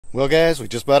Well guys, we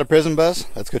just bought a prison bus.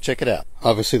 Let's go check it out.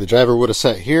 Obviously the driver would have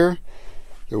sat here.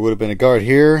 There would have been a guard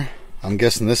here. I'm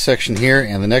guessing this section here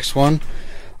and the next one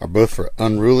are both for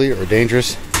unruly or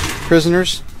dangerous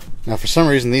prisoners. Now for some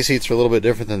reason these seats are a little bit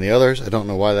different than the others. I don't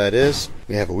know why that is.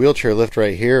 We have a wheelchair lift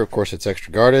right here. Of course it's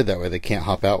extra guarded. That way they can't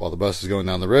hop out while the bus is going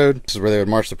down the road. This is where they would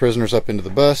march the prisoners up into the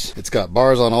bus. It's got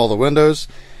bars on all the windows.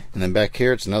 And then back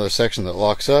here it's another section that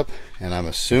locks up. And I'm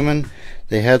assuming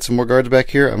they had some more guards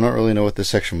back here. I don't really know what this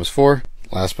section was for.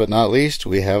 Last but not least,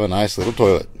 we have a nice little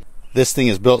toilet. This thing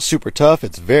is built super tough.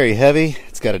 It's very heavy.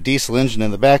 It's got a diesel engine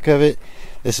in the back of it.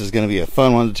 This is going to be a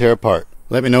fun one to tear apart.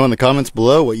 Let me know in the comments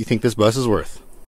below what you think this bus is worth.